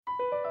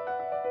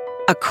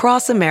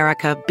Across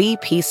America,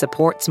 BP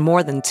supports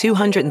more than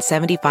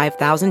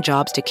 275,000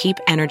 jobs to keep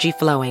energy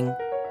flowing.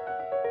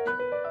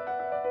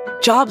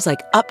 Jobs like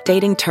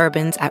updating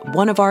turbines at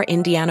one of our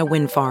Indiana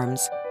wind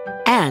farms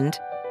and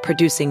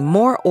producing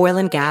more oil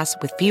and gas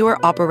with fewer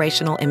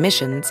operational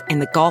emissions in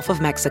the Gulf of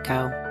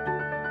Mexico.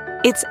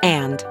 It's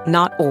and,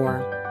 not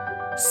or.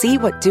 See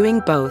what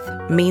doing both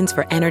means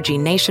for energy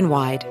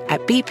nationwide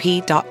at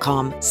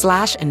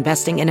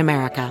bp.com/investing in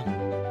America.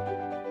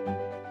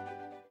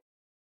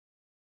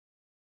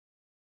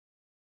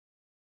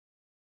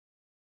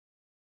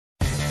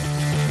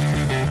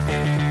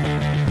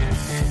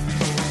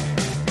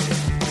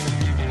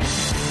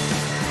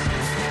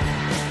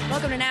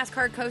 Welcome to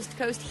NASCAR Coast to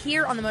Coast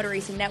here on the Motor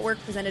Racing Network,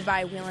 presented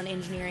by Whelen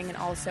Engineering and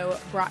also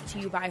brought to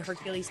you by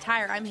Hercules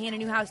Tire. I'm Hannah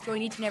Newhouse,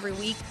 joined each and every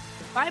week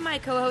by my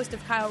co-host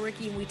of Kyle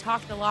Rickey, and we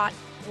talked a lot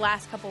the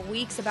last couple of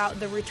weeks about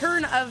the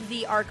return of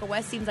the ARCA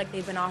West. Seems like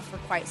they've been off for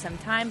quite some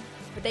time,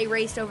 but they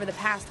raced over the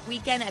past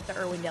weekend at the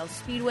Irwindale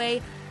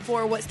Speedway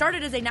for what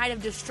started as a night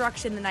of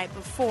destruction the night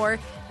before,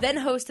 then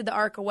hosted the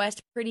ARCA West.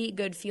 Pretty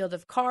good field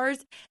of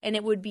cars, and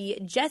it would be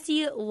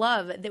Jesse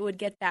Love that would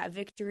get that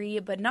victory,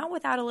 but not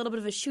without a little bit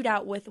of a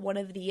shootout with one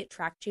of the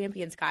track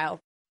champions, Kyle.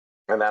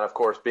 And that, of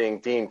course, being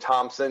Dean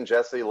Thompson.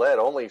 Jesse led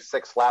only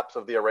 6 laps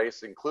of the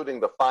race, including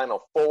the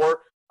final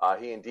 4.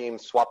 He and Dean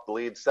swapped the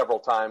lead several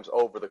times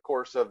over the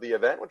course of the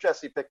event, with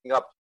Jesse picking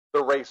up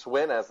the race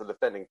win as the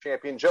defending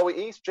champion.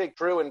 Joey East, Jake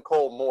Drew, and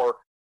Cole Moore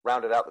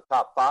rounded out the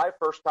top 5.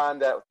 First time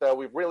that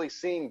we've really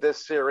seen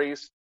this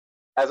series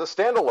as a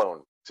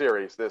standalone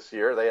series this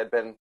year. They had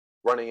been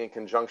running in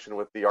conjunction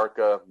with the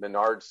ARCA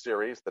Menard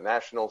Series, the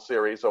National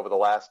Series, over the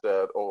last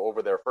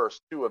over their first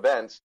 2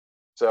 events.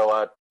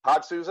 So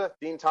Todd Souza,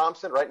 Dean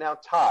Thompson, right now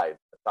tied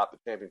atop the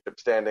championship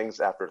standings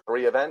after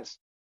 3 events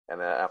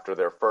and after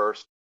their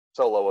first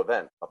solo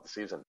event of the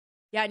season.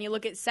 Yeah, and you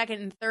look at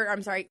second and third,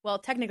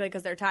 technically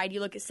because they're tied,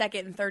 you look at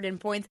second and third in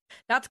points.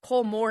 That's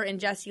Cole Moore and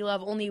Jesse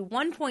Love. Only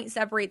 1 point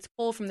separates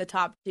Cole from the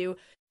top 2.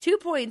 2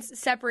 points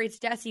separates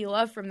Jesse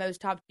Love from those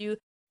top 2.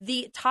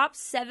 The top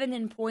 7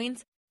 in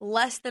points,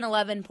 less than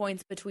 11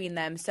 points between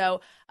them. So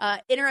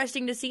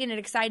interesting to see in an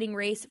exciting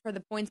race for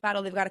the points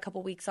battle. They've got a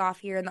couple weeks off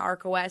here in the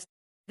ARCA West.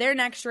 Their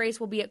next race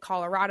will be at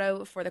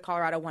Colorado for the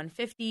Colorado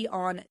 150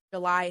 on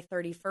July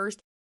 31st.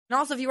 And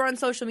also, if you were on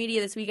social media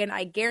this weekend,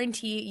 I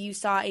guarantee you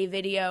saw a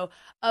video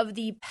of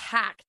the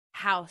packed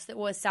house that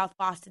was South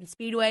Boston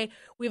Speedway.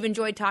 We've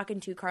enjoyed talking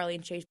to Carly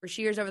and Chase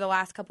Brashears over the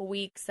last couple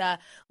weeks,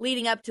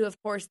 leading up to, of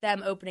course,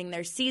 them opening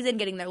their season,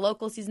 getting their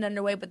local season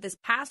underway. But this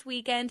past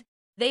weekend,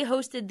 they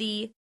hosted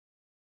the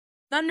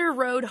Thunder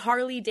Road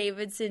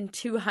Harley-Davidson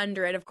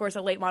 200, of course,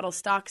 a late model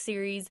stock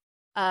series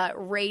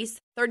race.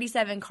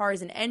 37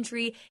 cars in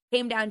entry.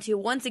 Came down to,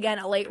 once again,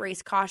 a late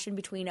race caution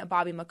between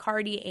Bobby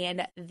McCarty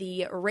and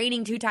the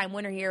reigning 2-time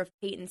winner here of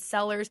Peyton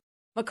Sellers.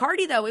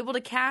 McCarty, though, able to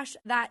cash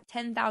that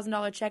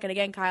 $10,000 check. And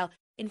again, Kyle,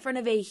 in front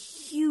of a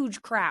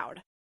huge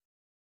crowd.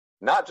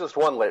 Not just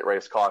 1 late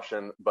race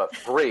caution, but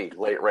 3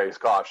 late race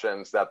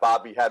cautions that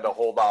Bobby had to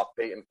hold off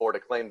Peyton for to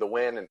claim the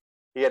win. And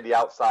he had the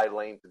outside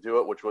lane to do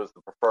it, which was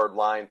the preferred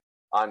line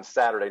on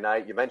Saturday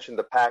night. You mentioned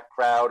the packed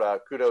crowd.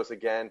 Kudos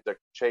again to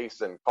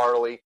Chase and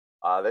Carly.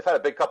 They've had a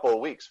big couple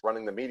of weeks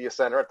running the media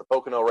center at the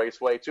Pocono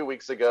Raceway 2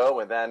 weeks ago,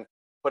 and then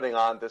putting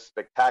on this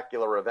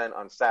spectacular event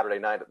on Saturday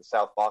night at the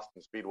South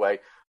Boston Speedway.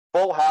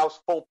 Full house,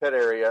 full pit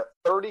area.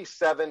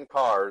 37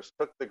 cars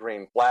took the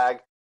green flag.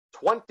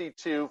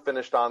 22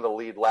 finished on the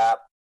lead lap.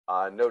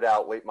 No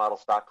doubt late model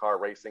stock car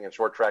racing and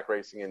short track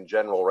racing in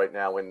general right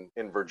now in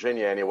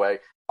Virginia anyway,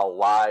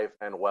 alive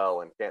and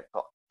well, and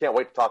can't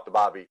wait to talk to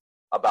Bobby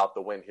about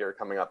the win here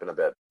coming up in a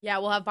bit. Yeah,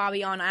 we'll have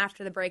Bobby on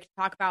after the break to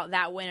talk about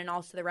that win and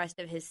also the rest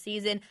of his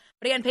season.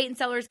 But again, Peyton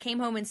Sellers came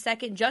home in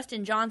second,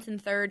 Justin Johnson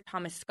third,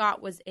 Thomas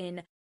Scott was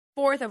in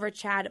fourth over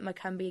Chad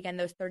McCumbee. Again,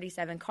 those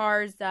 37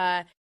 cars.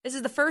 This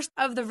is the first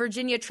of the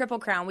Virginia Triple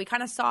Crown. We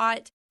kind of saw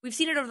it. We've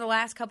seen it over the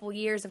last couple of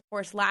years. Of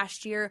course,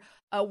 last year,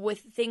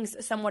 with things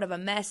somewhat of a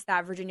mess,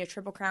 that Virginia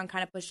Triple Crown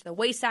kind of pushed to the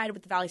wayside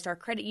with the Valley Star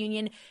Credit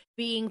Union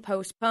being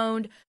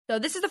postponed. So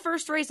this is the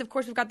first race. Of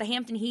course, we've got the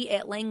Hampton Heat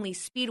at Langley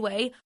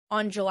Speedway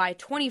on July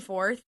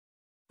 24th.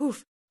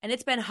 Oof. And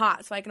it's been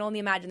hot, so I can only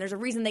imagine. There's a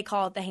reason they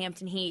call it the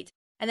Hampton Heat.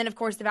 And then, of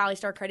course, the Valley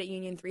Star Credit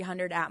Union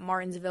 300 at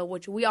Martinsville,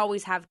 which we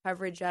always have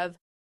coverage of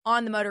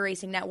on the Motor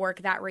Racing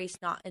Network. That race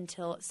not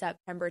until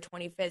September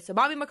 25th. So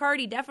Bobby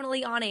McCarty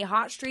definitely on a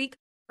hot streak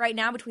right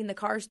now between the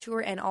Cars Tour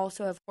and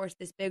also, of course,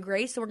 this big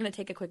race. So we're going to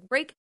take a quick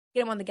break,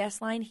 get him on the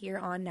guest line here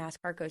on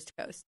NASCAR Coast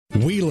to Coast.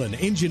 Whelen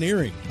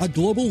Engineering, a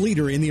global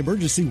leader in the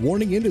emergency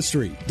warning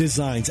industry,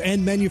 designs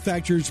and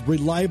manufactures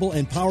reliable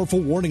and powerful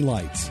warning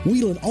lights.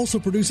 Whelen also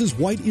produces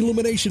white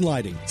illumination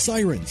lighting,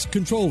 sirens,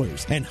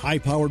 controllers, and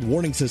high-powered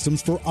warning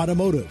systems for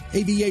automotive,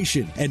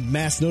 aviation, and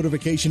mass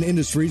notification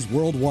industries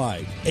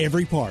worldwide.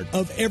 Every part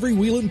of every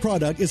Whelen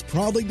product is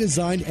proudly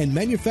designed and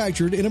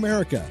manufactured in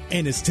America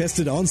and is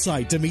tested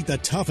on-site to meet the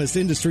toughest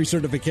industry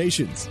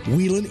certifications.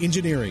 Whelen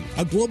Engineering,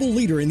 a global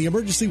leader in the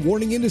emergency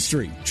warning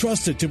industry,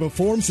 trusted to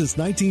perform since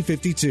 1952.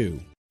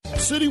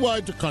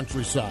 Citywide to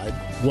countryside,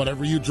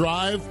 whatever you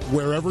drive,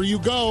 wherever you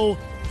go,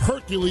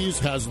 Hercules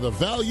has the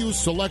value,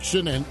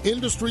 selection, and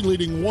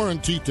industry-leading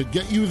warranty to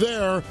get you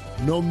there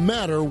no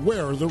matter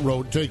where the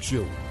road takes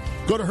you.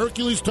 Go to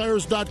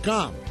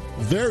HerculesTires.com.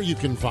 There you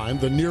can find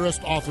the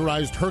nearest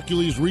authorized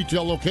Hercules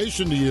retail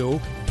location to you.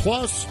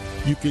 Plus,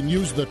 you can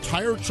use the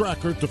tire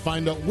tracker to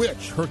find out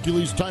which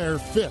Hercules tire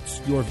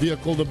fits your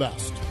vehicle the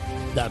best.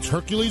 That's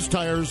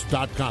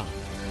HerculesTires.com.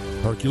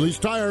 Hercules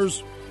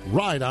Tires,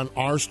 ride on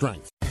our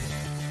strength.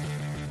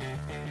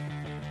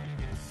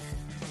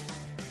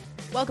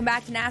 Welcome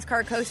back to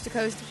NASCAR Coast to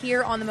Coast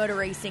here on the Motor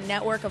Racing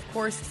Network. Of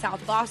course,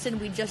 South Boston,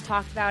 we just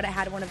talked about it,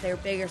 had one of their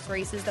biggest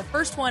races, the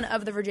first one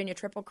of the Virginia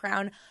Triple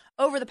Crown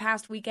over the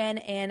past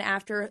weekend. And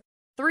after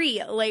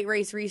 3 late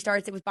race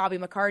restarts, it was Bobby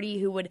McCarty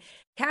who would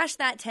cash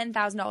that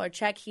 $10,000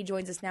 check. He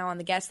joins us now on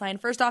the guest line.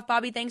 First off,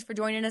 Bobby, thanks for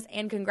joining us,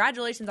 and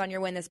congratulations on your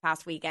win this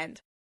past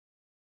weekend.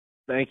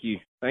 Thank you.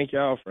 Thank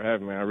y'all for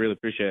having me. I really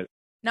appreciate it.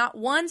 Not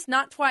once,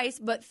 not twice,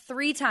 but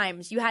 3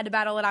 times you had to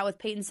battle it out with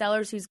Peyton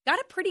Sellers, who's got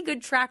a pretty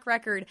good track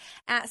record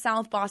at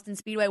South Boston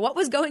Speedway. What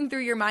was going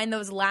through your mind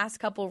those last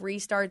couple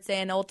restarts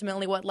and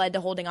ultimately what led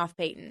to holding off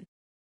Peyton?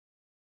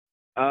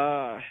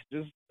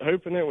 Just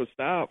hoping it would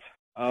stop.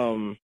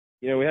 We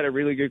had a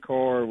really good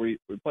car. We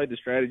played the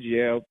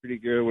strategy out pretty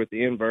good with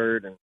the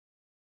invert. And,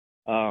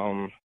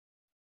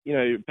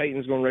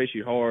 Peyton's going to race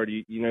you hard.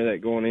 You know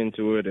that going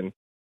into it. And,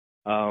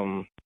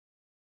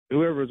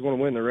 whoever was going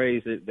to win the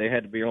race, they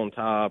had to be on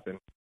top, and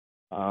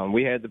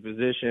we had the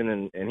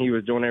position, and he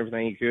was doing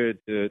everything he could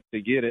to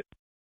get it.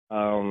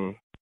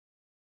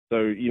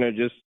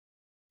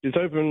 Just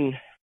hoping.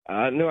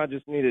 I knew I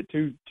just needed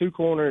two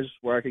corners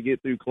where I could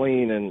get through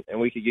clean, and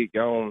we could get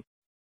going.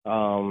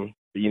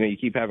 You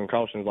keep having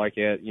cautions like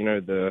that.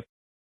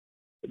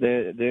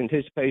 The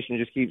anticipation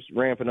just keeps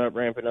ramping up,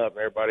 and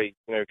everybody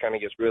kind of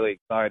gets really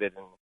excited,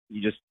 and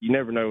you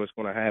never know what's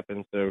going to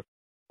happen. So.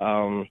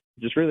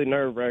 Just really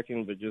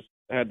nerve-wracking, but just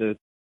had to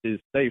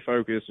stay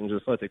focused and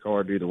just let the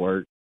car do the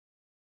work.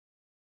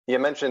 You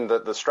mentioned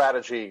that the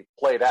strategy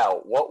played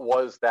out. What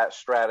was that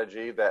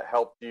strategy that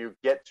helped you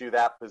get to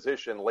that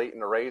position late in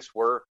the race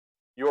where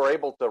you were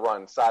able to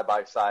run side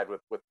by side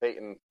with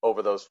Peyton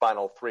over those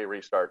final 3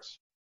 restarts?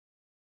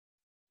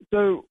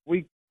 So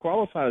we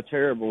qualified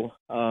terrible.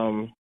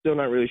 Still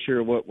not really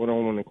sure what went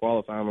on in the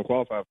qualifying. We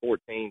qualified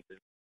 14th.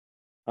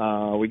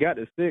 We got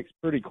to 6th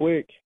pretty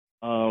quick.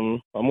 I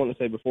want to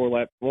say before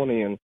lap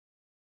 20, and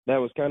that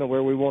was kind of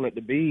where we wanted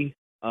to be.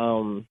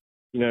 Once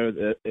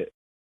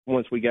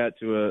we got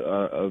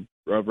to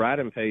a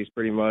riding pace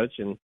pretty much,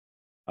 and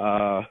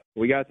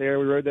we got there,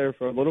 we rode there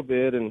for a little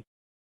bit, and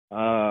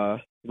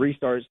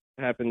restarts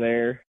happened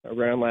there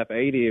around lap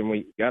 80, and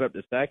we got up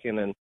to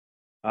 2nd,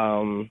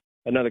 and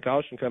another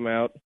caution come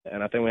out,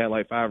 and I think we had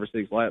like 5 or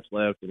 6 laps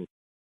left, and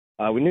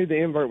we knew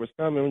the invert was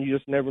coming. You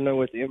just never know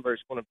what the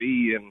invert's going to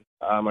be, and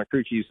my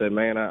crew chief said,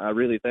 man, I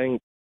really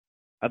think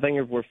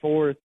if we're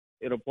 4th,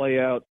 it'll play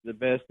out the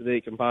best that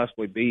it can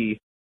possibly be.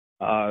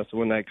 So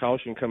when that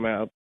caution come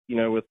out,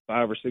 with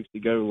 5 or 6 to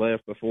go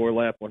left before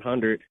lap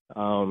 100,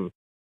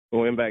 we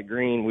went back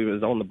green. We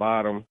was on the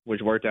bottom,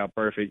 which worked out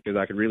perfect because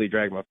I could really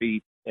drag my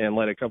feet and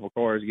let a couple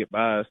cars get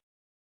by us.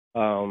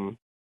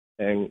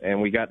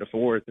 And we got to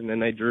 4th, and then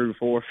they drew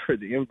 4 for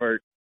the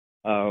invert.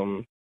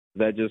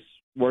 That just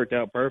worked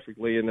out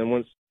perfectly. And then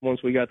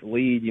once we got the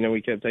lead,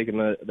 we kept taking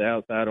the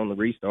outside on the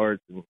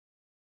restarts, and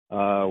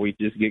we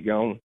just get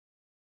going.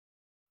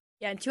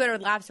 Yeah, and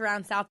 200 laps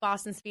around South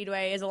Boston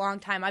Speedway is a long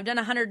time. I've done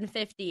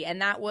 150,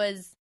 and that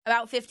was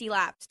about 50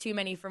 laps too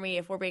many for me,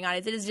 if we're being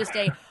honest. It is just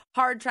a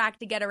hard track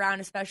to get around,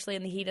 especially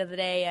in the heat of the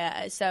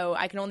day, so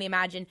I can only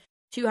imagine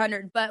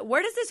 200. But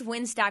where does this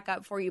win stack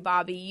up for you,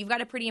 Bobby? You've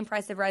got a pretty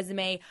impressive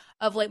resume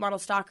of late model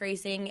stock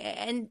racing,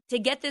 and to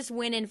get this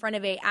win in front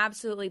of a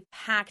absolutely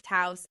packed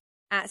house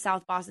at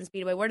South Boston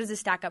Speedway, where does this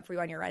stack up for you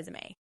on your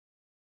resume?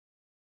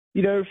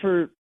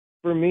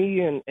 For me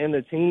and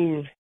the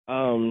team,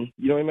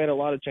 we made a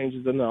lot of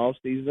changes in the off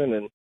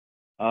season,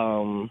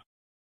 and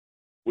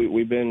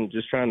we've been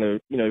just trying to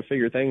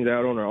figure things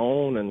out on our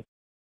own, and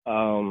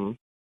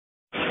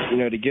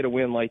to get a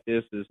win like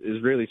this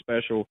is really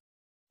special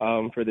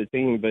for the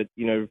team. But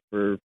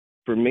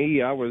for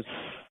me, I was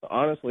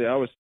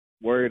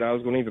worried I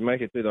was going to even make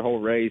it through the whole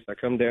race. I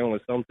come down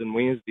with something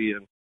Wednesday,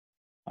 and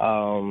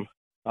I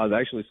was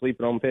actually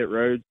sleeping on pit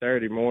road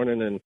Saturday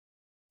morning, and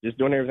just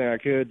doing everything I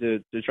could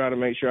to try to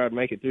make sure I'd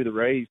make it through the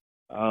race.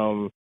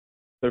 So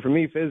for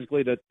me,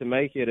 physically, to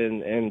make it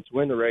and to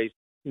win the race,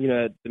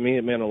 to me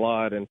it meant a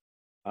lot. And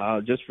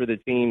just for the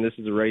team, this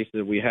is a race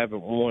that we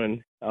haven't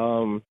won,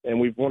 and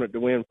we've wanted to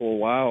win for a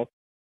while.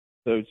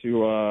 So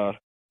to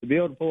be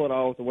able to pull it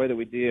off the way that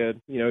we did,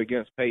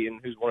 against Peyton,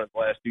 who's won it the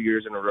last 2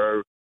 years in a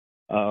row,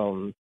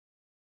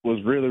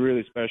 was really,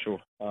 really special.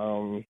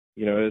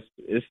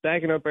 It's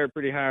stacking up there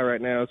pretty high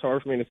right now. It's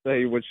hard for me to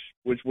say which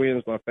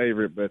win's my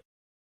favorite, but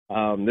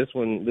this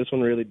one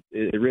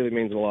really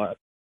means a lot.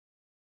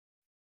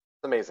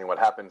 It's amazing what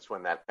happens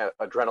when that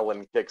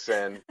adrenaline kicks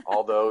in.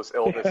 All those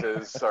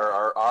illnesses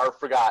are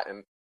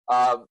forgotten.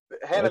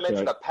 Hannah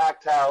mentioned a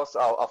packed house,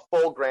 a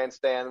full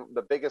grandstand,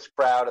 the biggest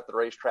crowd at the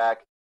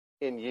racetrack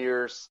in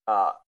years.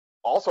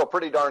 Also a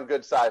pretty darn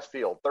good sized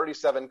field.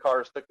 37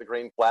 cars took the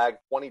green flag.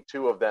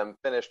 22 of them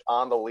finished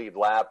on the lead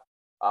lap.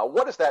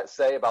 What does that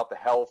say about the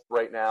health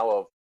right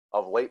now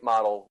of late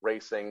model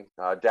racing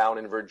down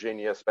in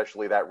Virginia,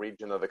 especially that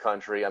region of the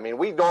country? I mean,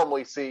 we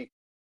normally see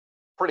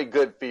pretty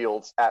good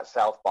fields at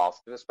South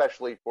Boston,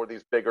 especially for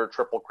these bigger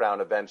Triple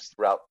Crown events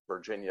throughout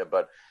Virginia.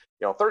 But,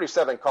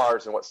 37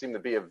 cars in what seemed to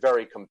be a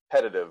very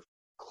competitive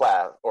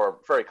class or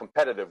very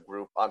competitive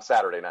group on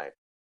Saturday night.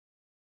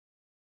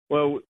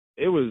 Well,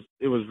 it was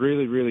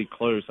really, really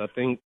close. I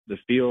think the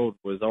field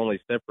was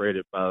only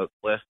separated by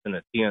less than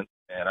a tenth.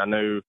 And I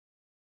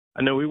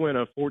know we went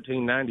a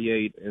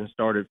 14.98 and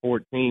started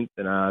 14th,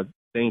 and I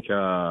think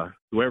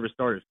whoever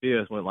started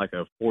fifth went like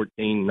a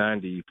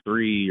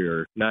 14.93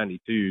 or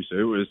 92. So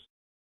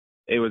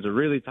it was a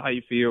really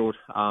tight field.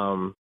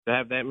 To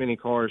have that many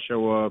cars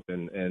show up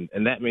and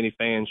that many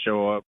fans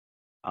show up,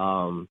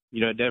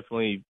 it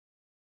definitely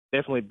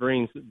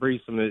brings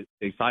some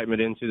excitement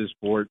into the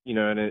sport,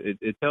 and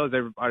it tells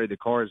everybody the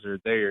cars are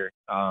there.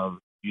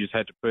 You just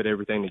have to put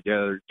everything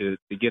together to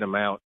get them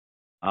out.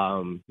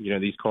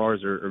 These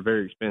cars are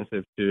very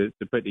expensive to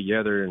put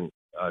together and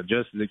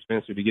just as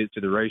expensive to get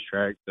to the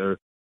racetrack. So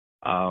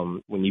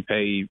when you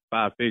pay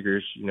five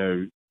figures,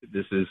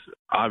 this is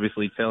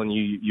obviously telling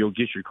you you'll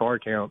get your car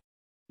count.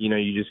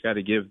 You just got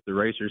to give the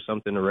racers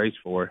something to race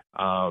for.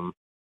 And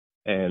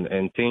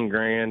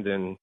 $10,000,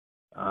 and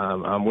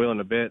I'm willing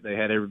to bet they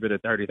had every bit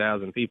of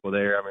 30,000 people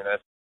there. I mean,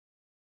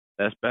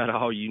 that's about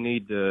all you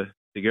need to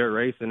go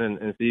racing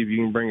and see if you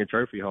can bring a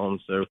trophy home.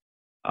 So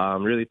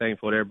I'm really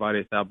thankful to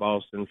everybody at South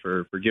Boston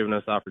for giving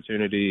us the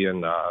opportunity,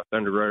 and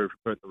Thunder Road for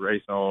putting the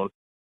race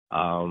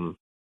on.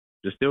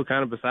 Just still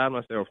kind of beside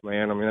myself,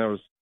 man. I mean, that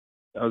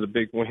was a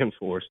big win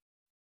for us.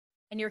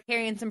 And you're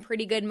carrying some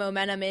pretty good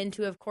momentum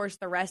into, of course,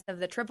 the rest of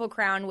the Triple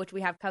Crown, which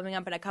we have coming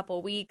up in a couple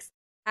of weeks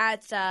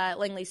at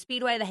Langley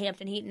Speedway, the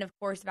Hampton Heat, and, of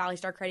course, Valley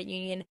Star Credit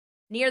Union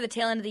near the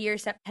tail end of the year,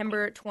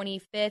 September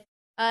 25th.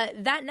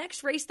 That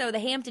next race, though, the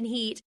Hampton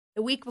Heat,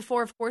 the week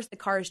before, of course, the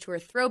Cars Tour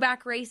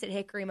Throwback race at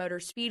Hickory Motor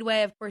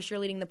Speedway. Of course, you're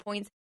leading the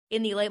points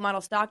in the late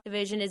model stock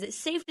division. Is it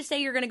safe to say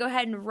you're going to go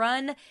ahead and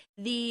run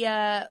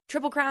the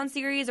Triple Crown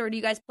series, or do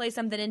you guys play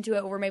something into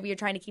it where maybe you're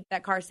trying to keep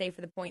that car safe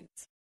for the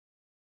points?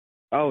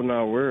 Oh,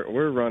 no,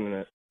 we're running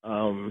it.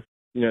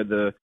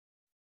 The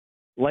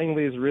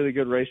Langley is a really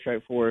good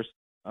racetrack for us,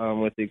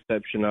 with the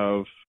exception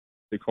of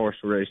the Cars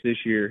Tour race this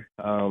year,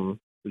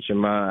 which in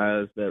my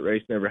eyes, that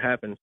race never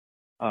happened.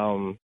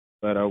 But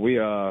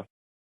we're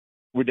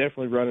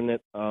definitely running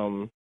it.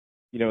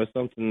 It's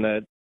something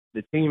that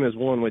the team has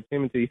won with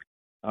Timothy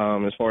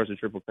as far as the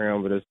Triple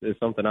Crown, but it's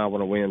something I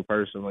want to win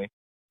personally.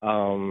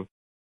 So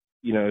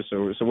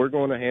we're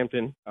going to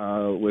Hampton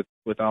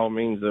with all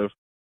means of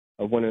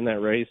winning that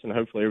race, and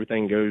hopefully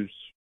everything goes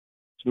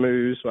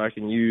smooth so I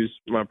can use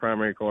my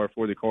primary car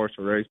for the Cars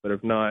Tour race. But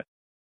if not,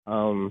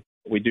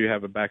 we do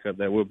have a backup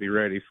that will be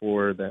ready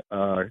for the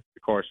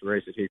Cars Tour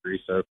race at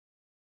Hickory. So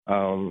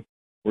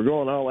we're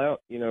going all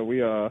out.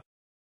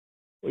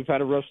 We've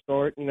had a rough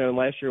start.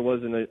 Last year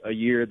wasn't a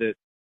year that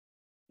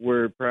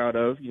we're proud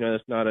of.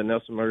 It's not a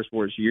Nelson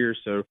Motorsports year,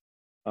 so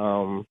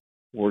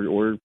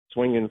we're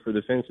swinging for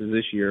the fences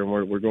this year, and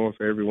we're going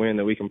for every win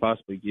that we can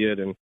possibly get.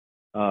 And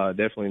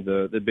definitely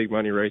the big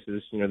money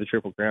races, the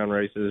Triple Crown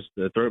races,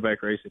 the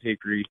Throwback race at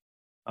Hickory,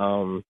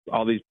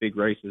 all these big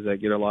races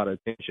that get a lot of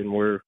attention.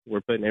 We're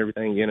putting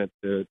everything in it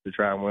to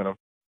try and win them.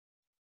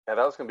 Yeah,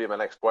 that was going to be my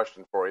next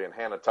question for you. And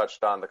Hannah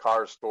touched on the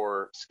Cars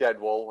Tour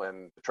schedule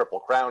and the Triple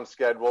Crown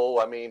schedule.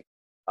 I mean,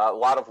 a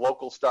lot of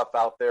local stuff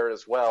out there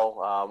as well.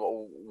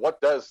 What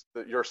does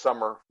your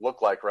summer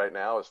look like right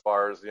now as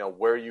far as,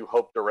 where you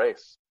hope to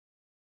race?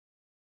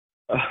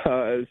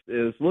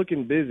 It's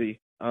looking busy.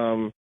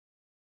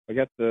 I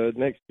got the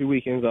next 2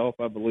 weekends off,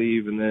 I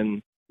believe, and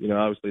then,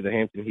 obviously the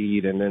Hampton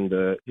Heat and then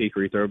the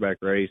Hickory Throwback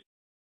race.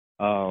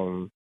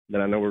 Then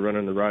I know we're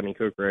running the Rodney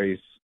Cook race.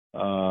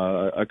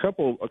 A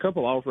couple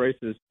off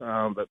races,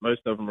 but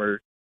most of them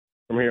are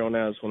from here on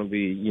out. It's going to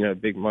be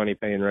big money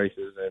paying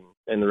races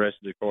and the rest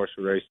of the Cars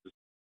Tour races.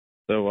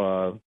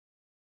 So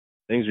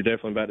things are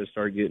definitely about to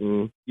start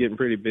getting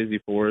pretty busy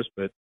for us.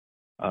 But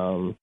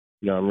I'm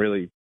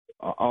really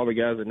all the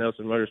guys at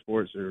Nelson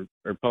Motorsports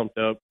are pumped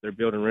up. They're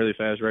building really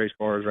fast race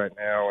cars right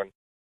now,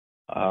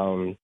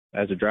 and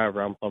as a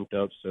driver, I'm pumped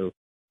up. So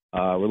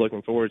we're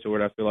looking forward to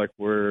it. I feel like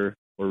we're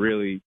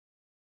really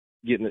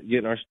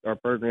getting our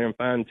program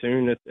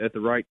fine-tuned at the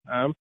right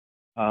time,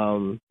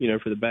 for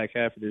the back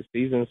half of this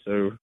season.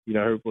 So,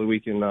 hopefully we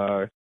can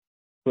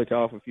click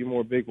off a few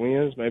more big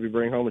wins, maybe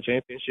bring home a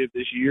championship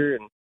this year,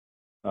 and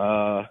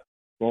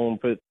go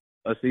and put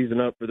a season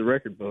up for the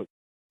record book.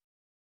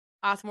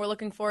 Awesome. We're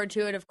looking forward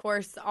to it, of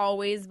course,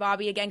 always.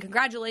 Bobby, again,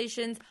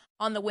 congratulations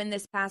on the win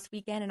this past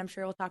weekend, and I'm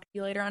sure we'll talk to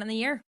you later on in the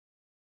year.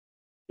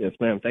 Yes,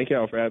 ma'am. Thank you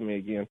all for having me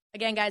again.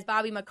 Again, guys,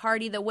 Bobby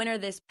McCarty, the winner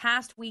this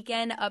past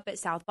weekend up at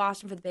South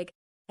Boston for the big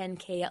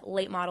 10K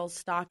late model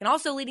stock, and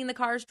also leading the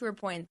Cars Tour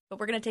points. But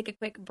we're going to take a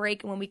quick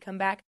break, and when we come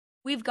back,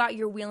 we've got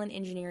your Whelen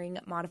Engineering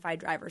Modified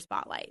Driver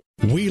Spotlight.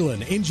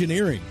 Whelen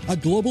Engineering, a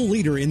global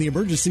leader in the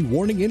emergency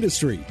warning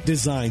industry,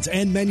 designs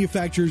and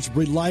manufactures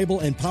reliable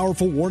and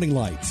powerful warning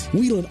lights.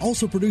 Whelen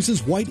also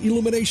produces white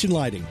illumination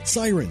lighting,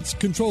 sirens,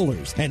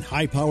 controllers, and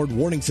high-powered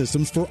warning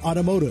systems for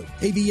automotive,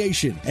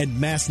 aviation, and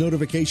mass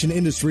notification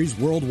industries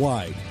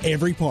worldwide.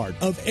 Every part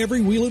of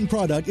every Whelen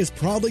product is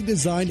proudly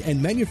designed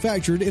and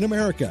manufactured in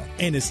America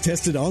and is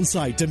tested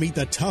on-site to meet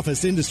the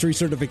toughest industry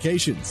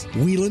certifications.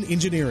 Whelen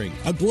Engineering,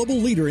 a global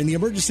leader in the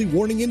emergency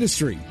warning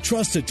industry,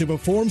 trusted to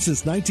perform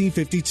since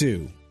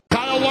 1952.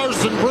 Kyle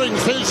Larson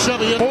brings his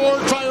Chevy in 4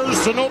 tires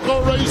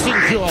Sunoco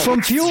Racing Fuel.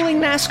 From fueling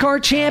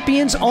NASCAR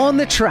champions on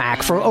the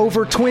track for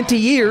over 20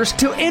 years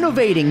to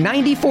innovating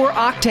 94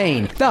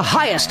 octane, the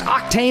highest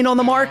octane on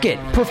the market,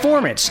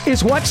 performance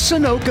is what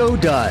Sunoco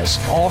does.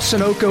 All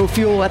Sunoco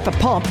fuel at the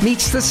pump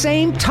meets the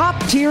same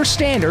top-tier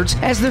standards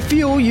as the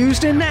fuel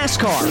used in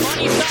NASCAR.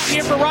 Money stop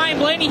here for Ryan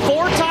Blaney.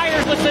 4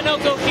 tires with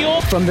Sunoco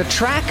fuel. From the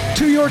track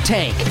to your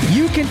tank,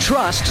 you can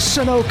trust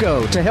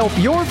Sunoco to help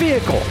your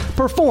vehicle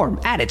perform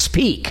at its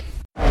peak.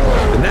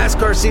 The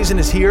NASCAR season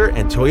is here,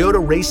 and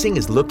Toyota Racing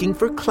is looking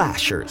for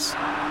clashers.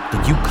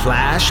 Did you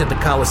clash at the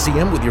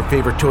Coliseum with your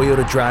favorite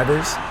Toyota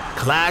drivers?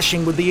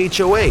 Clashing with the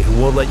HOA,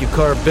 who won't let you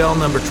carve bell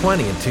number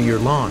 20 into your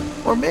lawn?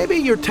 Or maybe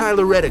your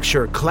Tyler Reddick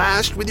shirt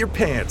clashed with your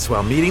pants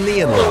while meeting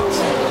the in-laws?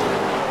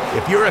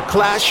 If you're a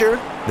clasher,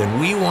 then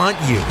we want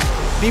you.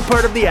 Be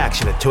part of the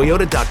action at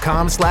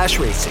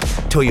toyota.com/racing.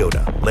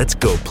 Toyota, let's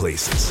go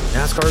places.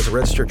 NASCAR is a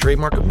registered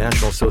trademark of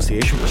National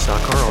Association for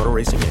Stock Car Auto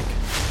Racing, Inc.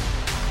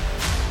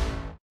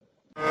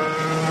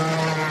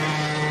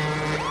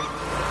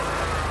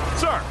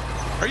 Sir,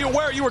 are you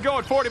aware you were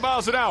going 40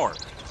 miles an hour?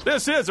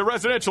 This is a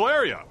residential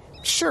area.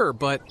 Sure,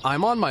 but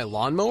I'm on my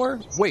lawnmower?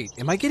 Wait,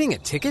 am I getting a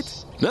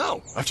ticket?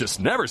 No, I've just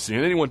never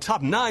seen anyone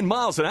top 9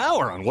 miles an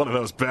hour on one of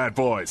those bad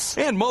boys.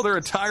 And mow their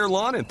entire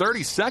lawn in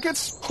 30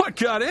 seconds? What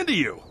got into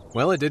you?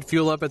 Well, it did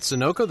fuel up at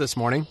Sunoco this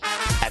morning.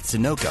 At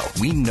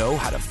Sunoco, we know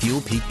how to fuel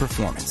peak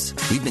performance.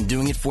 We've been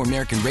doing it for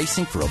American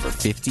racing for over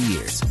 50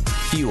 years.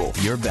 Fuel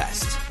your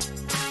best.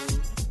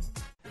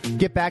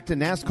 Get back to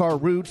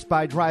NASCAR roots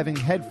by driving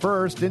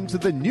headfirst into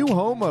the new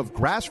home of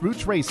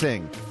grassroots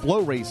racing. Flow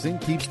Racing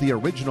keeps the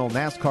original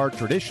NASCAR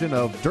tradition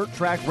of dirt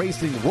track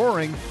racing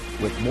roaring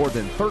with more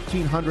than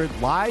 1,300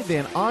 live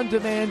and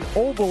on-demand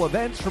oval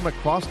events from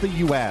across the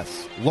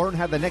U.S. Learn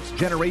how the next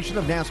generation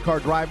of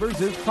NASCAR drivers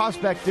is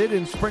prospected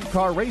in sprint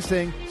car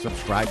racing.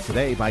 Subscribe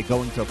today by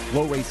going to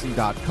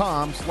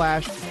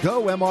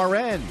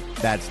flowracing.com/GoMRN.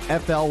 That's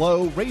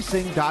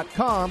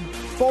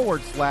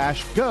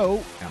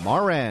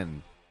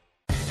FLORacing.com/GoMRN.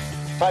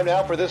 Time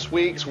now for this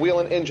week's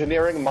Whelen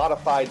Engineering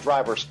Modified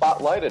Driver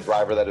Spotlight, a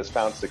driver that has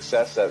found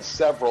success at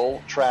several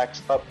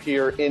tracks up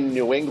here in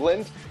New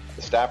England,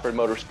 the Stafford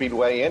Motor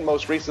Speedway, and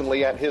most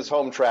recently at his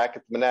home track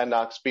at the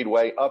Monadnock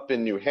Speedway up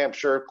in New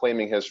Hampshire,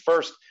 claiming his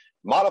first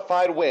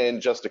modified win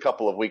just a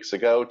couple of weeks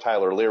ago.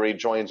 Tyler Leary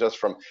joins us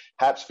from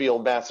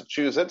Hatfield,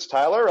 Massachusetts.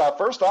 Tyler,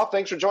 first off,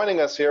 thanks for joining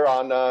us here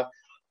on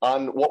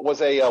what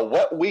was a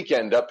wet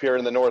weekend up here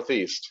in the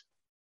Northeast.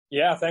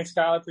 Yeah, thanks,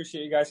 Kyle. I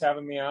appreciate you guys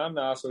having me on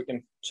so we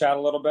can chat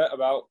a little bit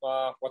about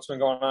what's been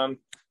going on,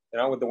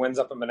 with the wins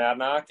up at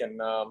Monadnock.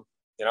 And, I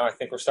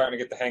think we're starting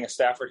to get the hang of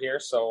Stafford here.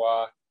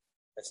 So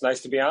it's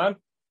nice to be on,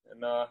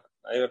 and I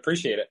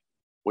appreciate it.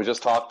 We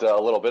just talked a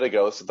little bit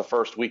ago. This is the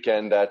first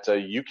weekend that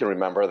you can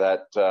remember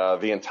that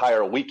the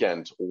entire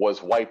weekend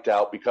was wiped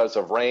out because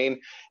of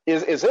rain.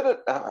 Is it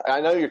I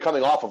know you're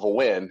coming off of a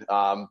win,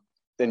 and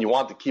you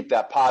want to keep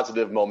that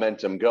positive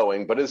momentum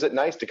going, but is it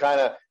nice to kind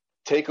of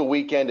take a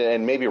weekend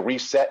and maybe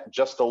reset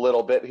just a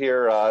little bit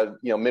here,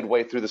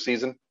 midway through the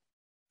season?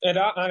 It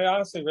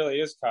honestly really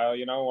is, Kyle.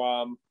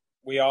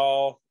 We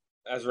all,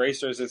 as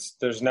racers,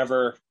 there's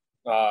never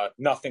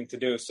nothing to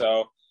do.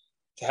 So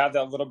to have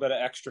that little bit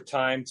of extra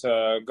time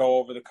to go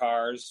over the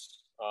cars,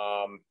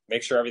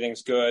 make sure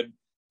everything's good,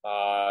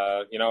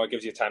 it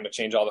gives you time to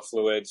change all the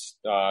fluids,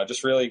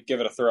 just really give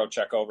it a thorough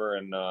check over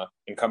and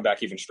come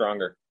back even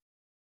stronger.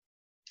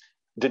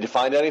 Did you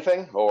find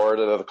anything, or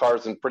are the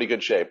cars in pretty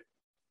good shape?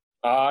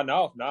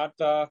 No,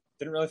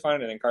 didn't really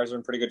find anything. Cars are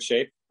in pretty good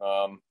shape.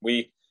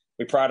 We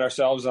pride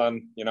ourselves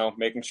on,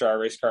 making sure our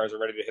race cars are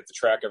ready to hit the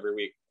track every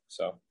week.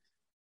 So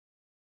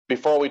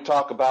before we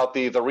talk about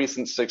the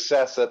recent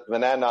success at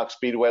Monadnock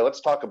Speedway,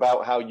 let's talk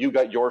about how you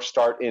got your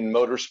start in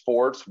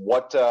motorsports.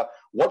 What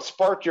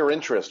sparked your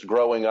interest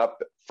growing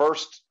up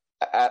first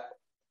as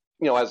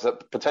a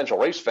potential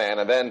race fan,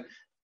 and then,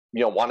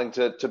 wanting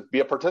to be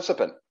a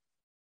participant?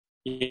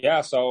 Yeah,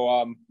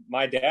 so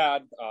my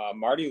dad,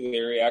 Marty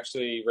Leary,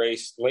 actually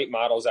raced late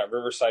models at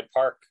Riverside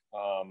Park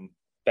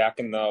back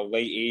in the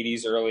late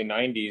 80s, early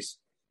 90s.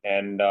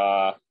 And,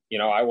 I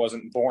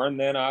wasn't born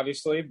then,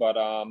 obviously, but,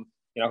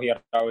 he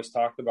had always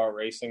talked about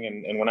racing.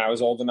 And when I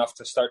was old enough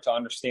to start to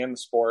understand the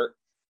sport,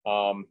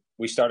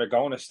 we started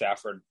going to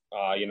Stafford,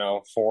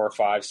 4 or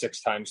 5,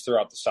 6 times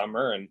throughout the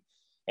summer. And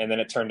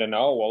then it turned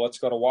into, let's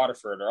go to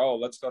Waterford, or,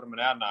 let's go to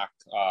Monadnock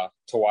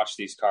to watch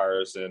these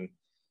cars. And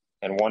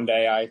one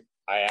day I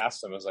I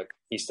asked him, I was like,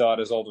 he still had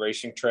his old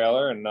racing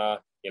trailer, and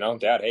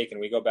Dad, hey, can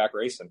we go back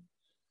racing?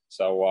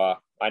 So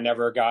I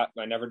never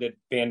did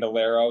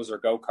bandoleros or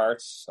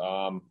go-karts.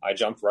 I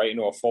jumped right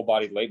into a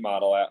full-bodied late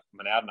model at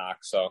Monadnock.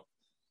 So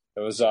it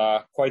was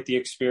quite the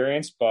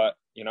experience. But,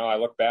 I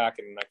look back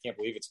and I can't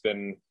believe it's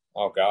been,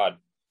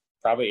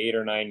 probably 8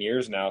 or 9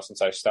 years now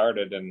since I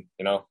started. And,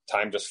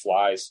 time just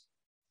flies.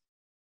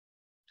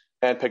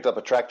 And picked up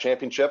a track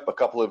championship a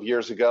couple of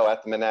years ago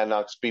at the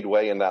Monadnock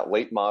Speedway in that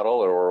late model,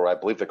 or I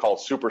believe they're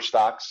called super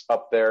stocks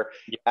up there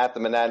at the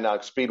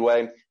Monadnock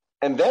Speedway.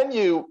 And then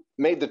you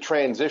made the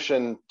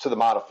transition to the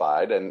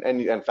modified, and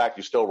in fact,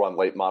 you still run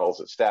late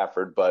models at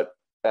Stafford, but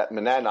at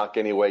Monadnock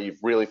anyway, you've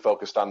really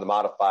focused on the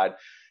modified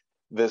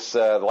this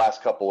the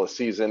last couple of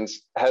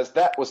seasons. Was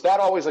that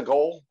always a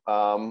goal?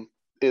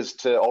 Is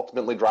to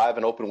ultimately drive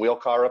an open wheel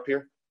car up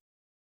here?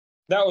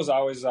 That was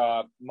always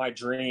my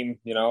dream,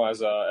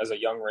 as a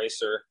young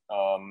racer,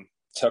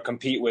 to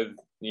compete with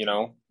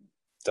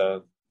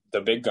the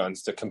big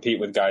guns, to compete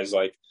with guys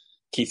like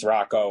Keith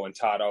Rocco and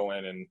Todd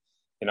Owen and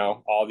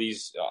all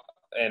these,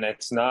 and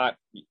it's not,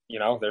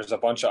 there's a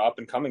bunch of up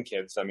and coming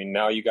kids. I mean,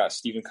 now you got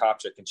Steven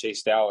Kopchik and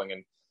Chase Dowling,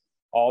 and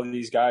all of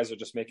these guys are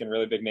just making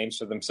really big names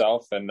for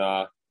themselves. And,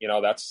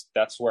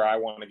 that's where I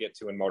want to get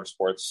to in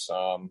motorsports.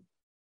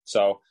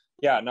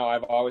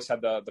 I've always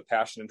had the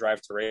passion and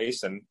drive to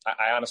race, and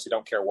I honestly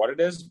don't care what it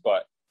is,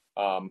 but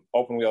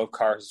open wheel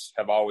cars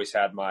have always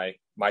had my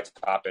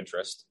top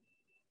interest.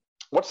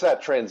 What's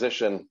that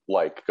transition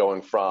like,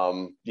 going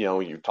from,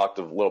 you talked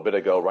a little bit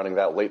ago, running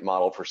that late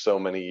model for so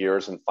many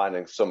years and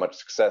finding so much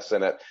success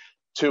in it,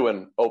 to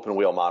an open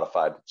wheel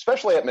modified,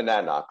 especially at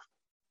Monadnock?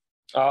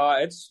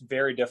 It's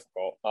very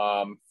difficult.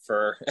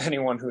 For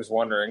anyone who's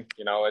wondering,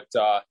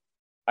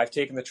 I've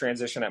taken the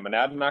transition at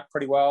Monadnock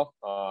pretty well.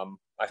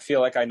 I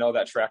feel like I know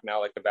that track now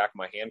like the back of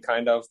my hand,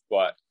 kind of,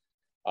 but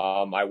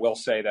I will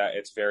say that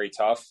it's very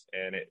tough,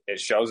 and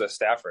it shows at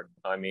Stafford.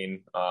 I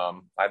mean,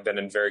 I've been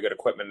in very good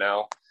equipment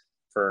now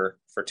for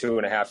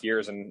 2.5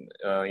 years, and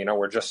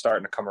we're just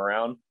starting to come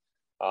around.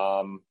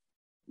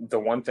 The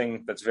one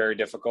thing that's very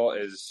difficult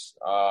is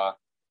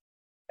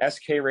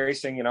SK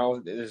racing.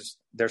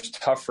 There's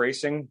tough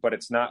racing, but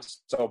it's not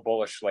so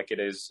bullish like it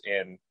is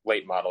in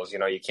late models. You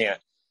can't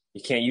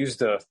use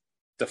the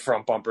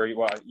front bumper.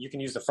 Well, you can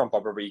use the front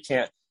bumper, but you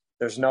can't.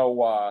 There's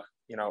no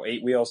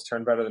 8 wheels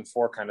turn better than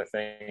 4 kind of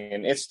thing,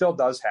 and it still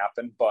does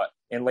happen. But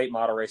in late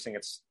model racing,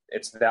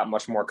 it's that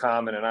much more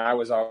common. And I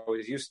was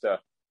always used to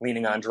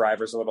leaning on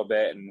drivers a little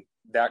bit and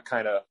that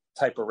kind of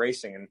type of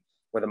racing. And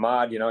with a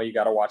mod, you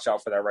got to watch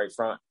out for that right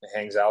front. It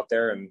hangs out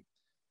there, and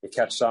you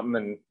catch something,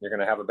 and you're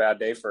going to have a bad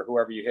day for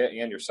whoever you hit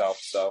and yourself.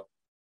 So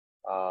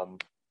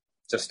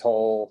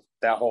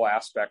that whole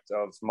aspect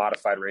of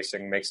modified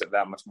racing makes it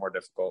that much more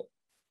difficult.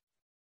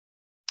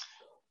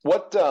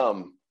 Let's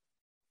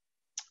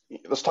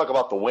talk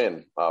about the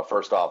win.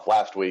 First off,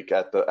 last week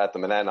at the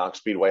Monadnock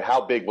Speedway,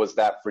 how big was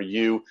that for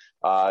you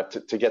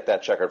to get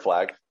that checkered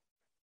flag?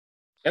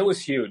 It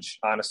was huge,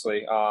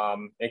 honestly.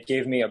 It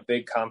gave me a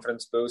big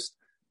confidence boost,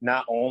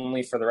 not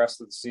only for the rest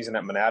of the season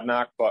at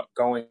Monadnock, but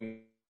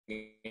going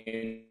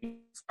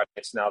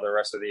it's now the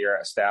rest of the year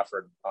at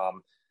Stafford.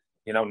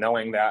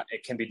 Knowing that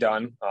it can be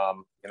done.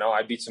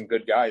 I beat some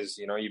good guys.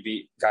 You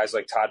beat guys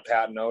like Todd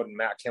Patino and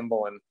Matt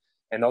Kimball,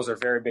 and those are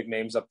very big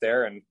names up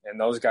there, and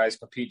those guys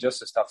compete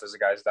just as tough as the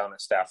guys down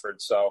at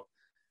Stafford. So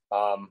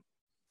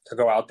to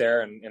go out there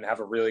and have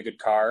a really good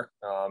car,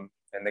 and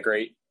the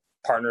great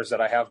partners that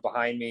I have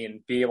behind me,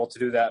 and be able to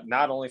do that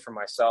not only for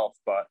myself,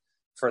 but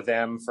for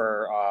them,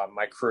 for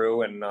my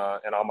crew, and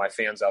all my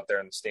fans out there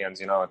in the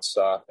stands. It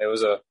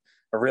was a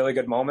really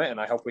good moment, and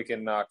I hope we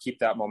can keep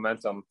that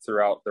momentum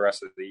throughout the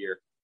rest of the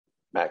year.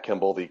 Matt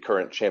Kimball, the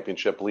current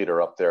championship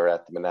leader up there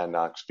at the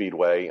Monadnock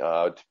Speedway,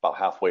 about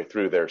halfway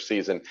through their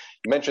season.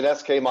 You mentioned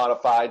SK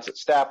Modifieds at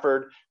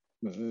Stafford.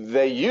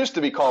 They used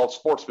to be called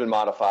Sportsman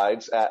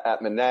Modifieds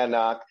at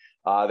Monadnock.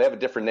 They have a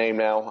different name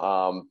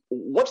now.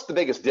 What's the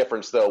biggest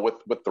difference, though,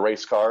 with the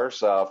race cars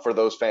for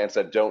those fans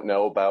that don't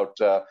know about,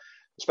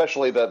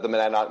 especially the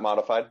Monadnock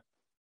Modified?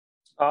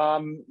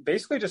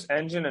 Basically just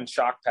engine and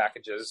shock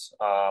packages.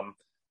 A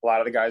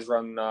lot of the guys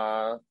run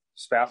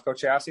Spafco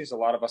chassis. A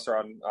lot of us are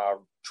on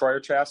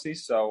Troyer chassis.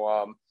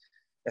 So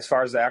as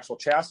far as the actual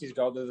chassis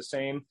go, they're the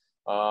same.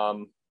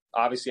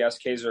 Obviously,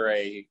 SKs are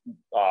a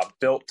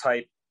built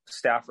type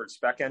Stafford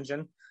spec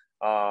engine.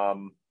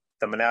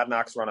 The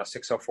Monadnocks run a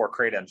 604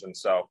 crate engine,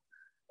 so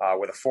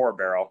with a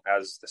 4-barrel,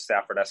 as the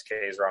Stafford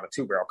SKs are on a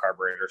 2-barrel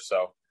carburetor.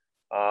 So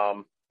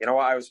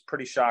I was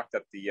pretty shocked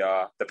at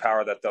the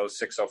power that those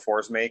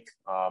 604s make.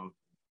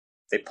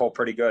 They pull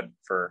pretty good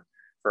for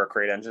a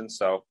crate engine.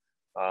 So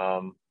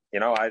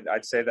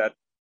I'd say that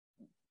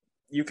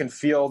you can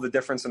feel the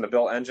difference in the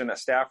built engine at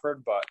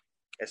Stafford, but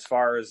as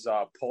far as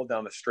pull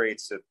down the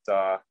straights, it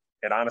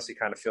honestly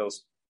kind of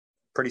feels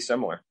pretty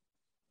similar.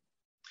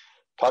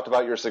 Talked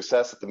about your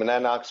success at the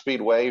Monadnock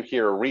Speedway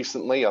here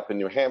recently up in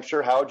New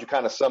Hampshire. How would you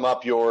kind of sum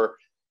up your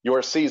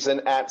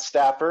season at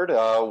Stafford,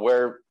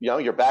 where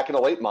you're back in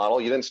a late model?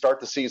 You didn't start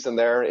the season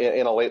there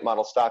in a late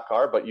model stock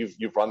car, but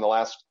you've run the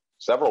last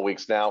several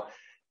weeks now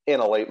in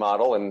a late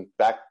model and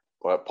back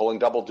pulling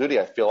double duty,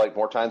 I feel like,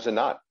 more times than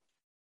not.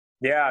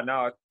 Yeah,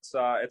 no,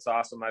 it's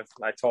awesome.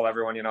 I told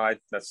everyone,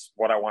 that's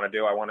what I want to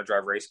do. I want to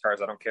drive race cars.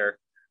 I don't care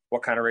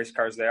what kind of race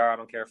cars they are. I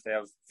don't care if they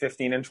have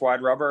 15-inch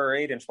wide rubber or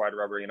 8-inch wide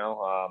rubber.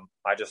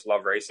 I just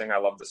love racing. I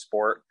love the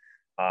sport.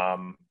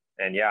 And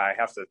yeah, I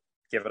have to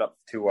give it up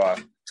to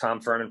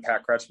Tom Fern and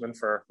Pat Kretschmann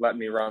for letting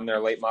me run their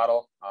late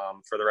model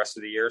for the rest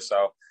of the year.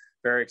 So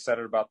very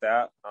excited about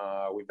that.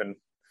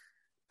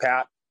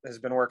 Pat has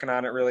been working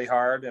on it really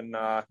hard and,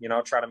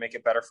 try to make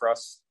it better for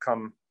us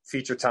come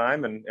feature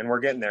time. And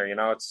we're getting there.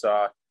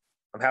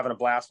 I'm having a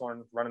blast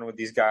running with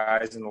these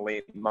guys in the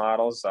late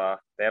models.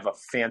 They have a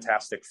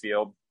fantastic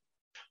field.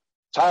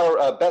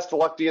 Tyler, best of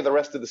luck to you the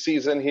rest of the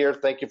season here.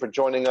 Thank you for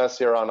joining us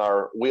here on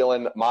our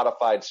Whelen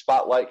Modified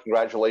Spotlight.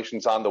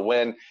 Congratulations on the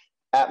win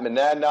at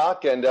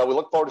Monadnock, and we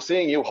look forward to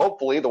seeing you.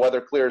 Hopefully the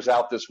weather clears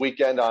out this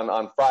weekend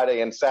on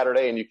Friday and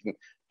Saturday, and you can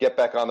get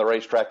back on the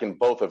racetrack in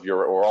both of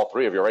your or all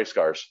three of your race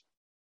cars.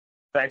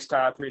 Thanks,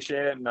 Todd.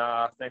 Appreciate it, and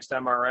thanks to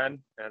MRN,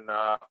 and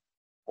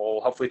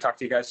we'll hopefully talk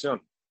to you guys soon.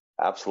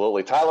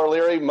 Absolutely. Tyler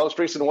Leary, most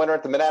recent winner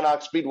at the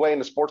Monadnock Speedway in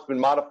the Sportsman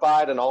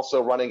Modified, and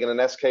also running in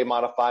an SK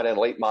Modified and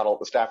late model at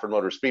the Stafford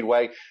Motor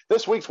Speedway.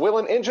 This week's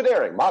Whelen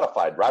Engineering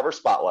Modified Driver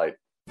Spotlight.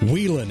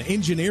 Whelen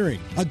Engineering,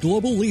 a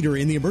global leader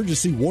in the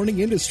emergency warning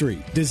industry,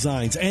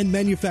 designs and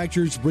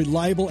manufactures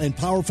reliable and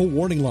powerful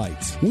warning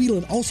lights.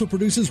 Whelen also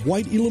produces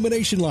white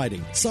illumination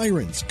lighting,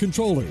 sirens,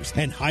 controllers,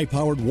 and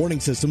high-powered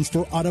warning systems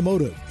for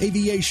automotive,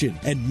 aviation,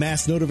 and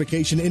mass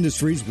notification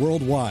industries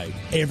worldwide.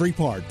 Every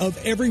part of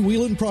every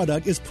Whelen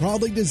product is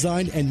proudly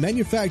designed and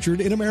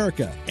manufactured in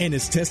America and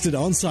is tested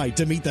on-site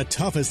to meet the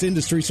toughest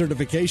industry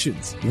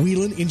certifications.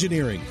 Whelen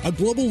Engineering, a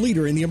global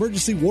leader in the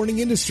emergency warning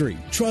industry,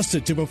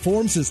 trusted to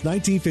perform since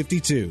 1952.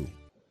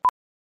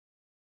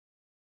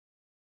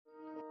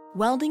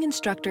 Welding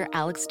instructor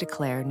Alex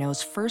DeClaire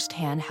knows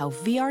firsthand how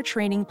VR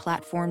training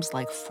platforms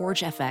like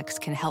ForgeFX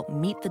can help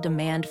meet the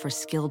demand for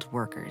skilled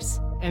workers.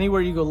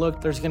 Anywhere you go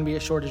look, there's going to be a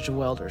shortage of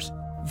welders.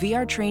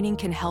 VR training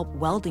can help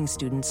welding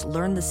students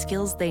learn the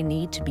skills they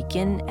need to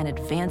begin and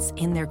advance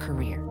in their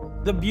career.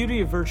 The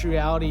beauty of virtual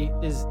reality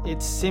is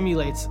it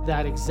simulates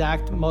that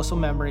exact muscle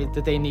memory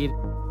that they need.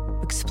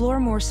 Explore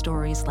more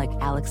stories like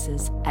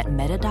Alex's at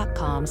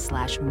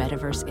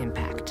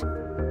meta.com/metaverseimpact.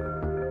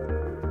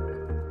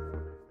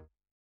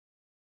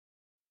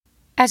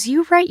 As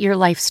you write your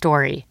life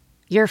story,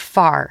 you're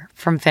far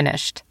from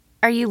finished.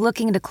 Are you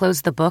looking to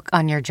close the book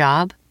on your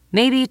job?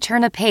 Maybe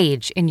turn a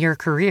page in your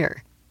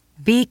career?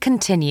 Be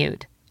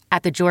continued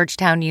at the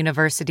Georgetown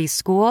University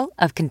School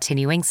of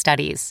Continuing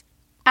Studies.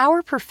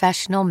 Our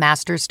professional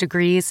master's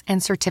degrees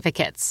and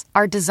certificates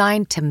are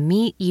designed to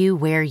meet you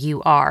where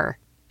you are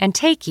and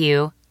take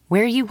you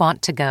where you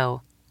want to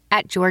go.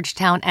 At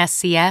Georgetown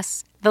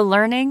SCS, the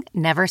learning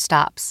never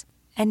stops,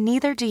 and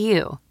neither do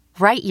you.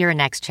 Write your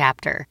next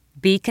chapter.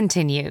 Be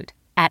continued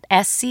at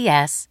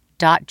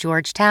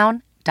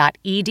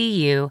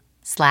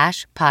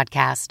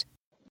scs.georgetown.edu/podcast.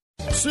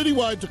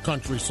 Citywide to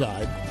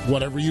countryside,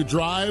 whatever you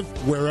drive,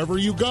 wherever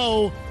you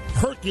go,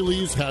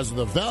 Hercules has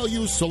the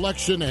value,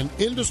 selection, and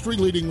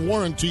industry-leading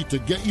warranty to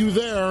get you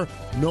there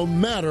no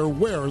matter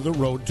where the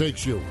road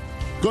takes you.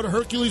 Go to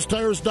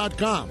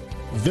HerculesTires.com.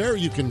 There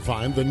you can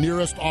find the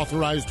nearest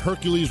authorized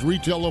Hercules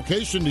retail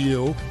location to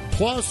you.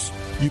 Plus,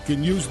 you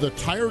can use the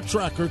tire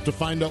tracker to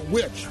find out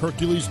which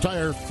Hercules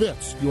tire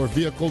fits your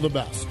vehicle the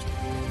best.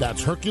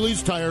 That's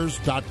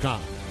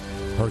HerculesTires.com.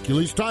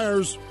 Hercules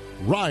Tires,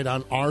 ride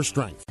on our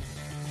strength.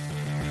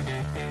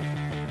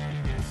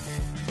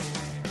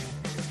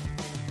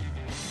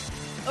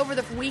 Over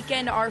the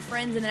weekend, our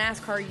friends in the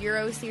NASCAR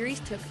Euro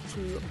Series took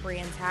to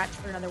Brands Hatch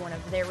for another one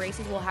of their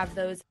races. We'll have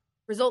those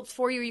results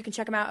for you. You can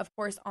check them out, of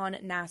course, on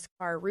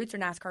NASCAR Roots or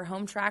NASCAR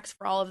Home Tracks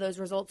for all of those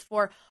results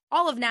for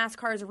all of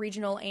NASCAR's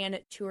regional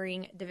and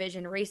touring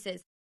division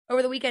races.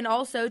 Over the weekend,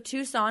 also,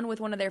 Tucson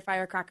with one of their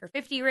Firecracker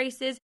 50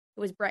 races. It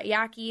was Brett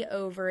Yackey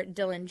over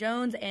Dylan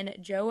Jones and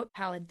Joe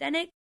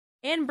Paladenic.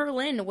 And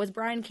Berlin was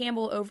Brian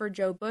Campbell over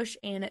Joe Bush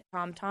and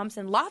Tom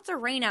Thompson. Lots of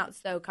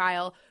rainouts, though,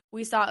 Kyle,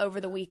 we saw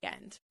over the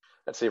weekend.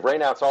 Let's see,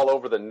 rainouts all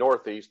over the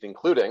Northeast,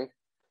 including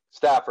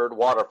Stafford,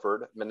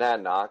 Waterford,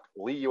 Monadnock,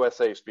 Lee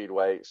USA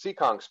Speedway,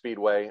 Seekonk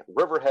Speedway,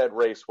 Riverhead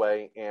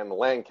Raceway, and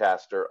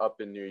Lancaster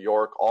up in New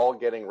York, all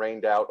getting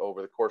rained out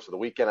over the course of the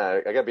weekend.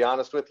 I got to be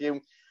honest with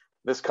you,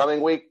 this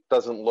coming week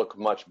doesn't look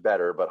much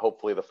better, but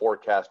hopefully the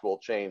forecast will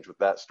change with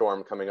that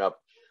storm coming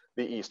up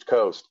the East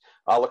Coast.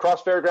 La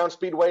Crosse Fairgrounds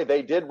Speedway,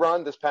 they did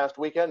run this past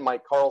weekend.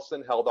 Mike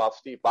Carlson held off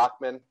Steve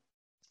Bachman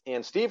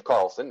and Steve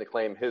Carlson to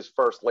claim his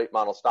first late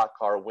model stock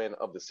car win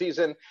of the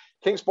season.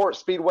 Kingsport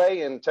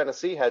Speedway in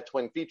Tennessee had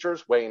twin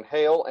features. Wayne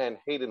Hale and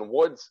Hayden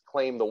Woods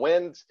claimed the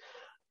wins.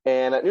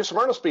 And at New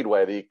Smyrna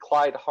Speedway, the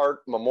Clyde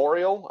Hart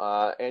Memorial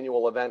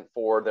annual event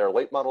for their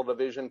late model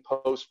division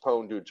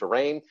postponed due to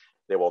rain.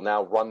 They will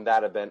now run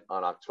that event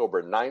on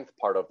October 9th,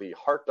 part of the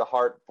Heart to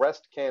Heart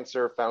Breast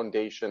Cancer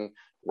Foundation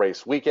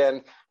race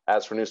weekend.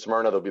 As for New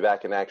Smyrna, they'll be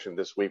back in action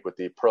this week with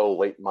the Pro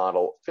Late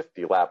Model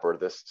 50 Lapper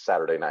this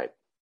Saturday night.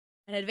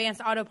 And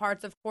Advanced Auto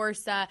Parts, of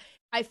course,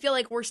 I feel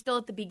like we're still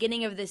at the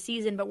beginning of the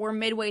season, but we're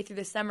midway through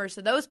the summer,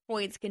 so those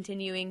points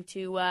continuing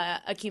to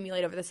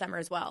accumulate over the summer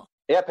as well.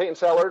 Yeah, Peyton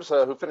Sellers,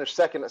 who finished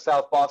second at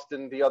South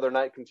Boston the other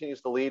night,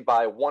 continues to lead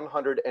by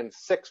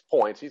 106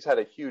 points. He's had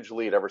a huge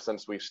lead ever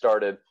since we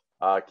started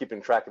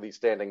keeping track of these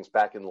standings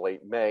back in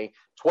late May.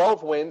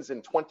 12 wins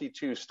in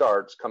 22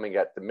 starts coming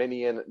at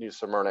Dominion, New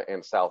Smyrna,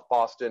 and South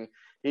Boston.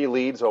 He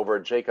leads over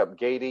Jacob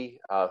Gady,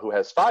 who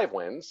has 5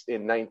 wins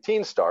in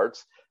 19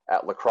 starts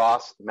at La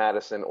Crosse,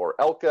 Madison, or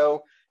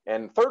Elko.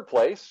 And third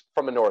place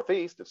from the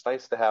Northeast, it's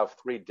nice to have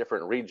 3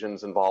 different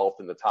regions involved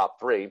in the top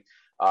 3.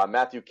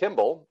 Matthew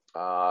Kimball,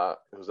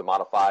 who's a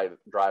modified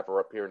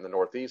driver up here in the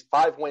Northeast,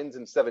 5 wins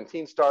in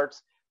 17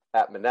 starts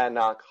at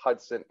Monadnock,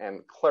 Hudson,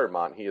 and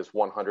Claremont. He is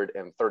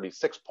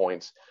 136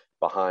 points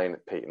behind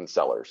Peyton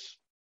Sellers.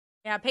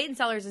 Yeah, Peyton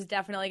Sellers is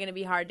definitely going to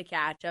be hard to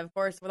catch. Of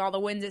course, with all the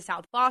wins at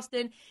South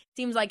Boston,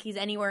 seems like he's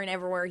anywhere and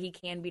everywhere he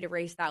can be to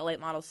race that late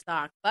model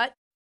stock. But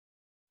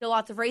still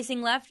lots of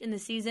racing left in the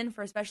season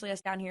for especially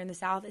us down here in the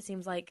South. It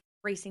seems like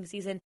racing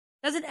season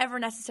doesn't ever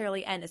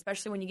necessarily end,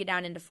 especially when you get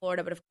down into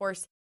Florida. But of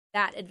course,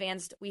 that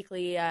Advanced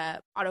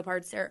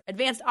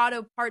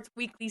Auto Parts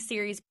Weekly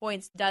Series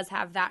points does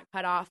have that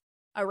cut off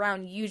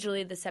around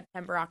usually the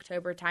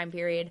September-October time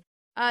period.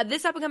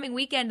 This upcoming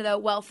weekend, though,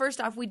 well, first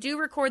off, we do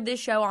record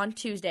this show on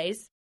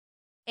Tuesdays,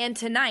 and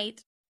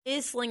tonight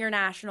is Slinger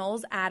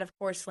Nationals at, of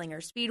course, Slinger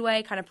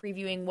Speedway, kind of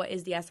previewing what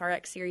is the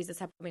SRX series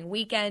this upcoming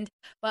weekend.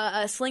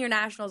 But Slinger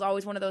National is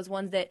always one of those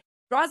ones that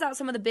draws out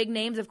some of the big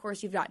names. Of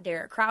course, you've got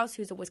Derek Kraus,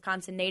 who's a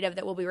Wisconsin native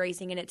that will be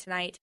racing in it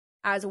tonight,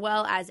 as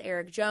well as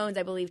Eric Jones,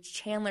 I believe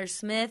Chandler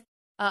Smith.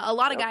 A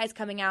lot of guys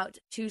coming out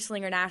to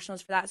Slinger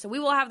Nationals for that. So we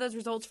will have those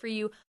results for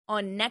you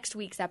on next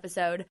week's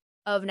episode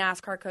of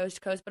NASCAR Coast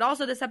to Coast. But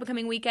also this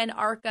upcoming weekend,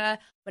 ARCA,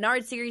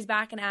 Menards Series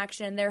back in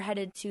action. They're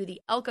headed to the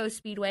Elko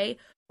Speedway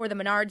for the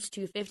Menards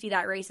 250.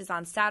 That race is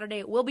on Saturday.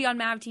 It will be on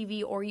MAV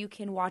TV, or you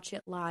can watch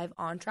it live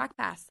on Track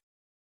Pass.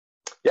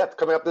 Yeah,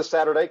 coming up this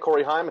Saturday,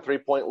 Corey Heim, a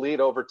 3-point lead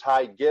over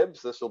Ty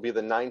Gibbs. This will be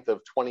the 9th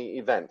of 20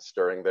 events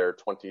during their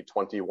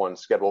 2021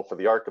 schedule for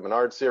the ARCA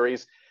Menards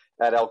Series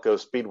at Elko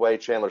Speedway.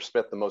 Chandler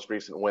Smith, the most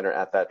recent winner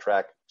at that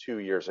track 2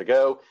 years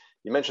ago.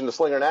 You mentioned the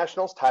Slinger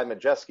Nationals. Ty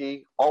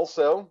Majeski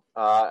also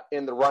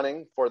in the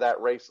running for that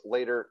race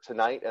later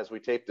tonight as we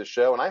tape this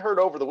show. And I heard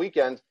over the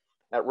weekend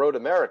at Road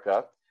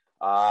America,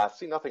 I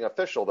see nothing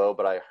official though,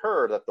 but I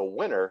heard that the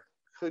winner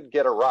could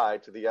get a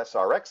ride to the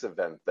SRX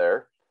event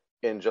there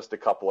in just a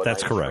couple of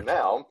nights from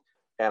now.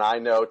 And I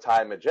know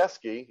Ty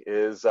Majeski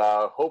is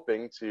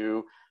hoping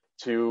to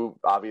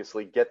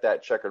obviously get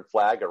that checkered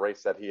flag, a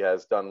race that he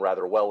has done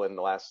rather well in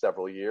the last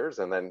several years,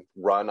 and then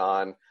run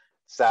on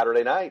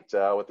Saturday night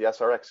with the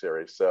SRX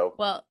series. So,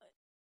 well,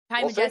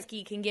 Ty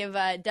Majeski can give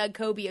Doug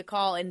Kobe a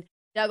call, and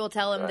Doug will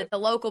tell him that the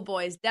local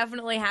boys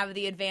definitely have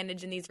the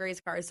advantage in these race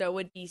cars. So it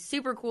would be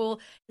super cool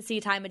to see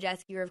Ty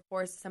Majeski, or of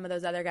course some of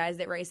those other guys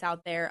that race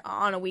out there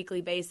on a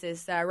weekly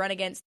basis, run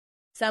against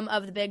some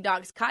of the big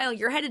dogs. Kyle,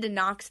 you're headed to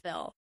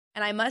Knoxville.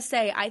 And I must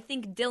say, I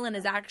think Dylan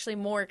is actually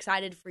more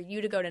excited for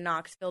you to go to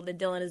Knoxville than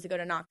Dylan is to go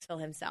to Knoxville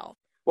himself.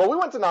 Well, we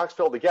went to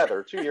Knoxville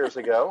together 2 years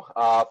ago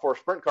for a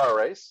sprint car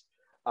race.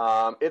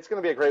 It's going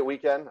to be a great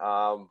weekend.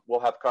 We'll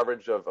have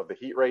coverage of the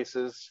heat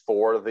races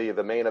for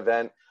the main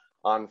event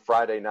on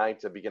Friday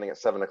night, beginning at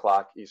 7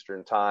 o'clock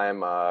Eastern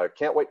time.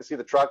 Can't wait to see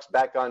the trucks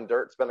back on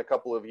dirt. It's been a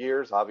couple of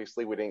years.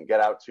 Obviously, we didn't get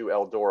out to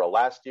Eldora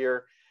last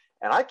year.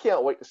 And I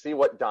can't wait to see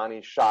what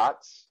Donnie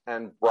Schatz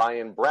and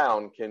Brian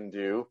Brown can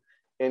do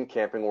in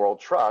Camping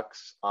World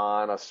trucks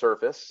on a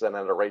surface and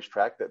at a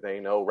racetrack that they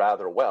know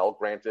rather well.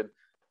 Granted,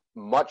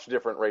 much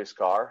different race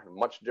car,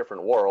 much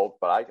different world,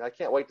 but I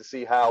can't wait to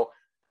see how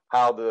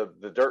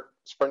the dirt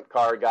sprint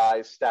car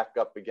guys stack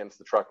up against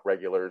the truck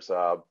regulars. It's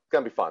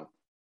going to be fun.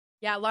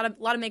 Yeah, a lot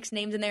of mixed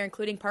names in there,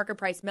 including Parker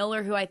Price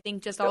Miller, who I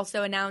think just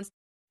also announced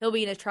he'll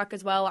be in a truck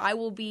as well. I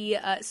will be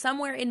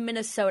somewhere in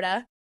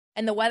Minnesota,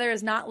 and the weather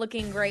is not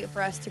looking great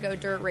for us to go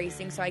dirt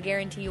racing, so I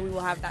guarantee you we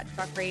will have that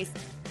truck race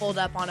pulled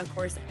up on, of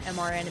course,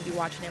 MRN and be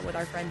watching it with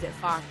our friends at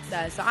Fox.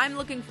 So I'm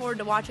looking forward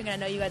to watching it. I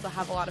know you guys will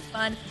have a lot of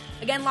fun.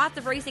 Again, lots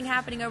of racing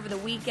happening over the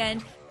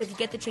weekend. If you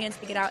get the chance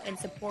to get out and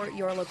support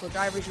your local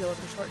drivers, your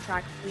local short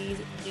track, please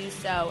do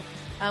so.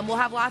 We'll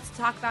have lots to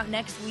talk about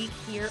next week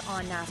here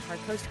on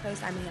NASCAR Coast to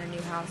Coast. I'm in Hannah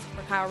Newhouse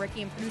for Kyle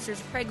Rickey and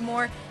producers Craig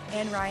Moore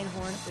and Ryan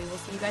Horn. We will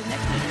see you guys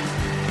next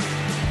week.